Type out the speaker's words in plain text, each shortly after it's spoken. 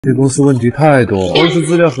这公司问题太多，公司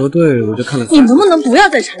资料核对我就看了。你能不能不要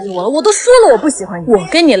再缠着我了？我都说了我不喜欢你，我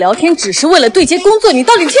跟你聊天只是为了对接工作，你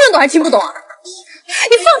到底听得懂还听不懂啊？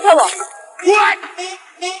你放开我！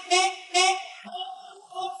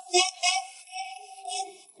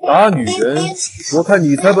打女人，我看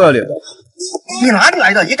你才不要脸！你哪里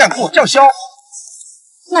来的，也敢跟我叫嚣？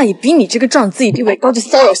那也比你这个仗自己地位高就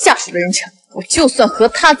骚扰下属的人强。我就算和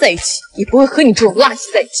他在一起，也不会和你这种垃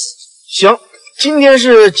圾在一起。行，今天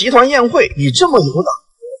是集团宴会，你这么有胆，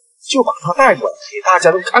就把他带过来，给大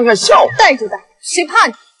家都看看笑话。带就带，谁怕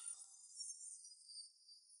你？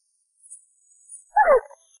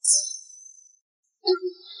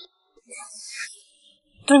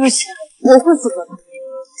对不起，我会负责的。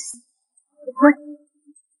我会。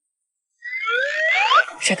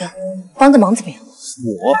帅哥，帮个忙怎么样？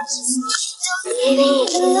我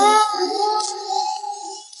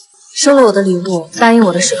收了我的礼物，答应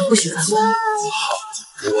我的事可不许反悔。好，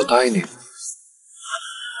我答应你。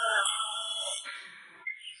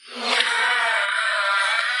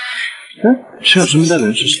这神秘的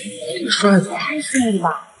人是谁？挺帅的。太帅了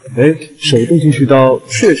吧！哎，手动进去刀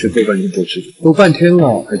确实够半年做事，都半天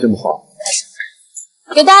了还这么好。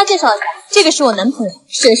给大家介绍一下，这个是我男朋友，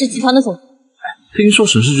沈氏集团的总裁。听说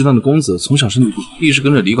沈氏集团的公子从小是女帝，一直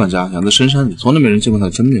跟着李管家养在深山里，从来没人见过他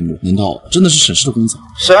的真面目。难道真的是沈氏的公子？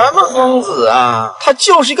什么公子啊，他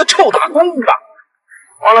就是一个臭打工的。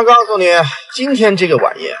忘了告诉你，今天这个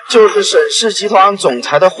晚宴就是沈氏集团总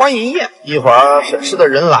裁的欢迎宴，一会儿沈氏的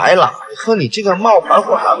人来了，和你这个冒牌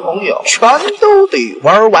货男朋友全都得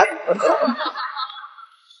玩完。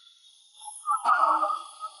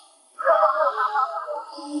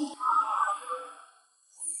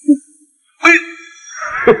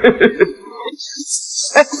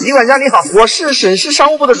哎，李管家你好，我是沈氏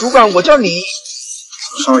商务部的主管，我叫李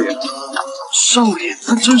少爷。少爷，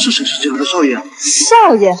他真是沈氏集团的少爷啊！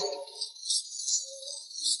少爷，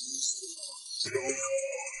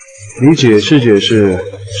你解释解释，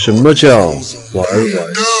什么叫玩玩？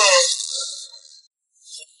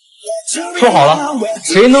说好了，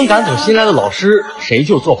谁能赶走新来的老师，谁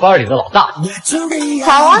就做班里的老大。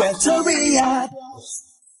好啊！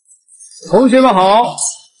同学们好，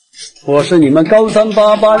我是你们高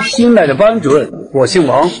388班新来的班主任，我姓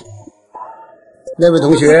王。那位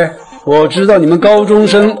同学，我知道你们高中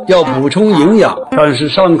生要补充营养，但是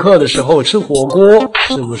上课的时候吃火锅，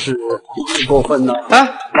是不是有些过分呢？哎，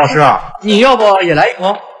老师，你要不也来一口？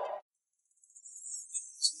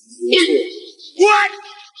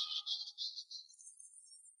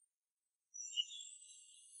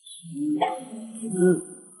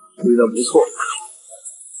味道不错。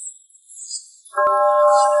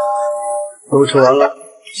都吃完了，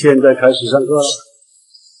现在开始上课了。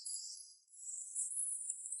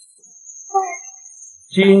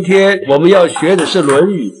今天我们要学的是《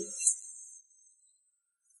论语》。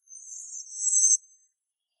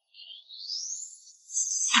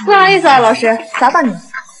不好意思啊，老师，砸到你了。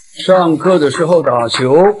上课的时候打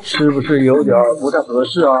球，是不是有点不太合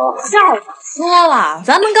适啊？校长说了，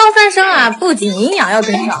咱们高三生啊，不仅营养要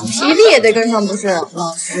跟上，体力也得跟上，不是？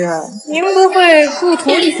老师，您不会不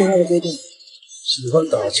同意学校的规定？喜欢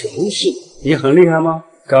打球是？你很厉害吗？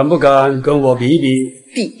敢不敢跟我比比？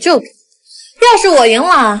比就比，要是我赢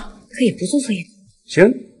了，可以不做作业。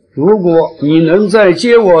行，如果你能在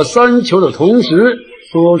接我3球的同时，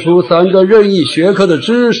说出3个任意学科的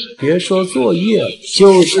知识，别说作业了，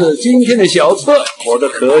就是今天的小测，我都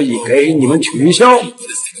可以给你们取消。那就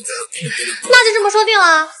这么说定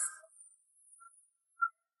了。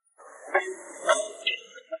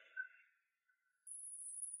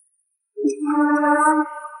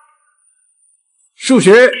数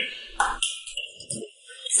学、摄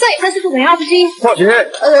影分析不等于21。化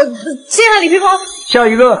学，接下来理平方。下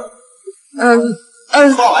一个。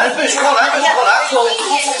报来背书报来背书报来，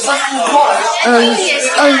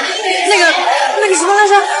那个什么来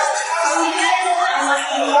着？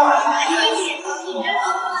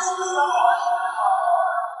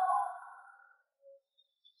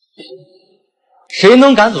谁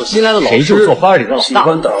能赶走新来的老师，谁就做班里的老大。喜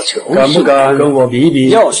欢打球，敢不敢跟我比比？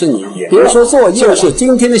要是你赢，别说作业，就是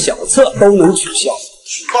今天的小测都能取消。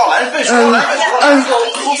报来背书报来背书报来，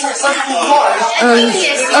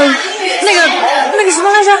那个什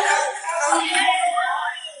么来着？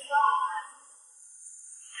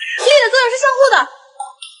力的作用是相互的。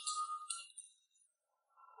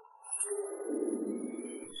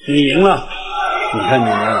你赢了，你看你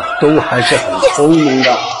们都还是很聪明的。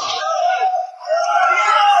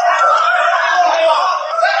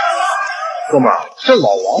哥们儿，这老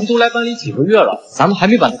王都来班里几个月了，咱们还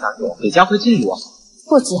没把他赶走，得加快进度啊！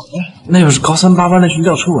不急。那要是高3、8班那群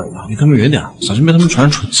吊车尾的，离他们远点，小心被他们传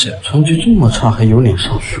染蠢气。成绩这么差还有脸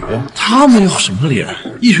上学？他们有什么脸？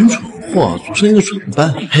一群蠢货组成一个蠢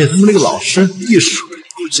班，还有他们那个老师一水，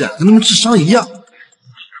估计跟他们智商一样。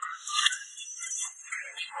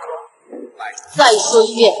再说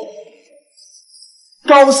一遍，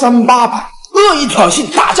高3、8班恶意挑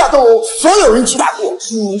衅、打架斗殴，所有人击打过。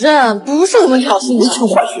主任，不是我们挑衅一群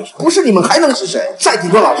坏学生，不是你们还能是谁？再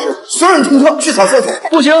顶撞老师，所有人停课去扫厕所。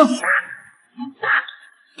不行，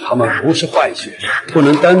他们不是坏学生，不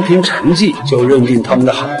能单凭成绩就认定他们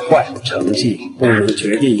的好坏。成绩不能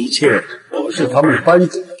决定一切。我是他们的班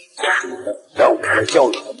主任，让我来教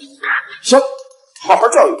育他们。行，好好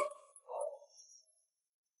教育。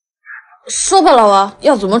说吧，老王，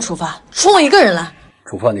要怎么处罚？冲我一个人来。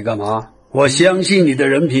处罚你干嘛？我相信你的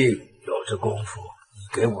人品，有这功夫，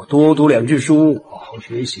你给我多读2句书，好好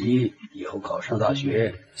学习，以后考上大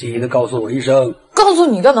学，记得告诉我一声。告诉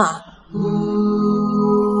你干嘛？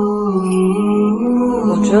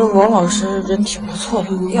我觉得王老师人挺不错的，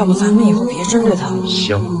要不咱们以后别针对他。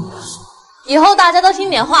行，以后大家都听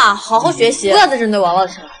点话，好好学习，不要再针对王老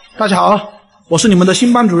师了。大家好，我是你们的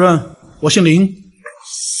新班主任，我姓林。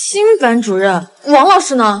新班主任，王老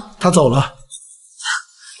师呢？他走了。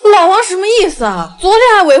老王什么意思啊？昨天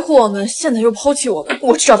还维护我们，现在又抛弃我们，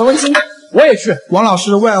我去找他问清。我也去。王老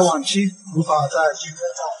师为爱晚期，无法在今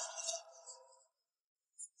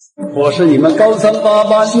天我是你们高3、8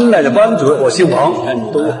班新来的班主任，我姓王，但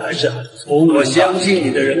你都还是很聪明。我相信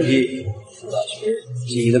你的人品，上大学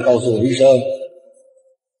记得告诉我一声。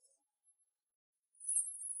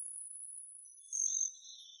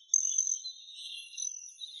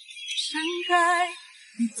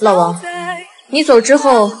老王，你走之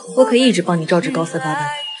后，我可一直帮你招致高3、8班。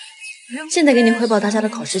现在给你汇报大家的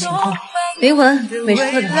考试情况：灵魂美术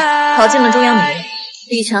特长考进了中央美院，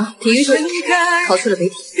李强体育特长考去了北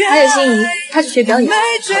体，还有心怡，她是学表演考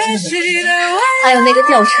进了美院，还有那个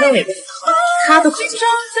吊车尾的，他都考进了。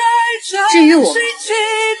至于我，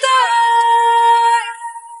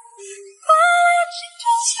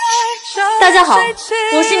大家好，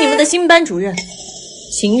我是你们的新班主任，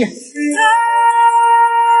秦冉。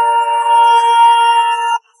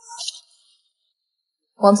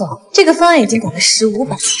王总，这个方案已经改了15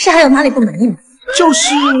版，是还有哪里不满意吗？就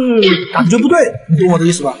是感觉不对，你懂我的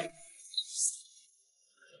意思吧？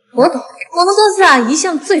我懂，我们公司啊一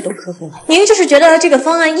向最懂客户了。您就是觉得这个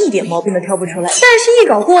方案一点毛病都挑不出来，但是一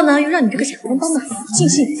搞过呢，又让你这个小帮帮的很尽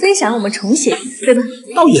兴，所以想让我们重写，对吧？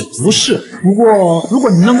倒也不是，不过如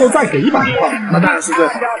果你能够再给1版的话，那当然是最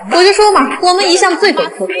好。我就说嘛，我们一向最懂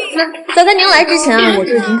客户。早在您来之前啊，我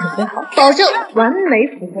就已经准备好，保证完美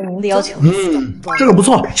符合您的要求。这个不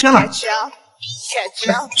错，签了。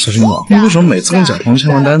小金总，你为什么每次跟甲方签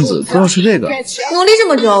完单子都要吃这个？努力这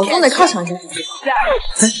么久，总得犒赏一下自己。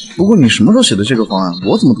哎，不过你什么时候写的这个方案？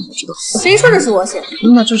我怎么都不知道。谁说这是我写的？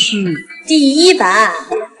那这是第1版，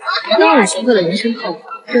当然学会了人生套路，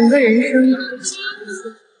整个人生。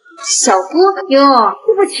小郭，哟，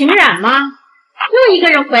这不秦冉吗？又一个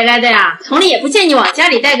人回来的呀？从来也不见你往家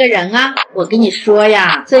里带个人啊！我跟你说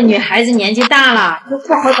呀，这女孩子年纪大了，就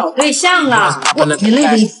不好找对象了。你累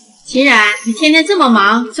不累？秦冉，你天天这么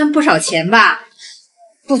忙，赚不少钱吧？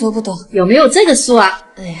不多不多，有没有这个数啊？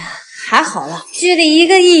哎呀，还好了，距离1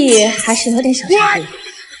个亿还是有点小差距。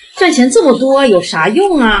赚钱这么多有啥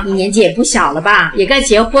用啊？你年纪也不小了吧，也该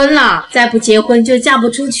结婚了，再不结婚就嫁不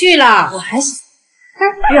出去了。我还想，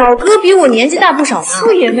表哥比我年纪大不少呢，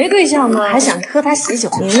不也没对象吗？还想喝他喜酒，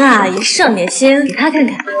您啊也上点心给他看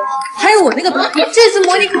看。还有我那个表弟，这次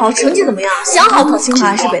模拟考成绩怎么样？想好考清华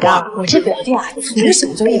还是北大？我这表弟啊，从小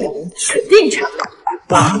就一表人才，肯定差不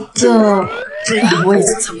多。啊，这我也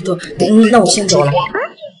差不多。那我先走了。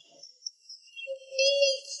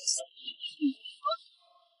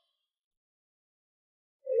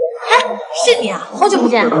是你啊，好久不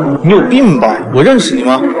见。你有病吧？我认识你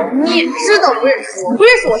吗？你知道不认识我？不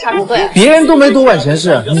认识我插什么队？别人都没多管闲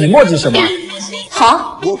事，你磨叽什么？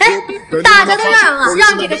好，哎，大家都让啊，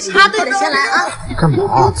让这个插队的先来啊！干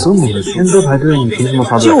嘛？这么多人都排队，你凭什么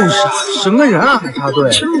插队？就是什么人啊还插队？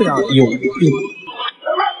真的有病！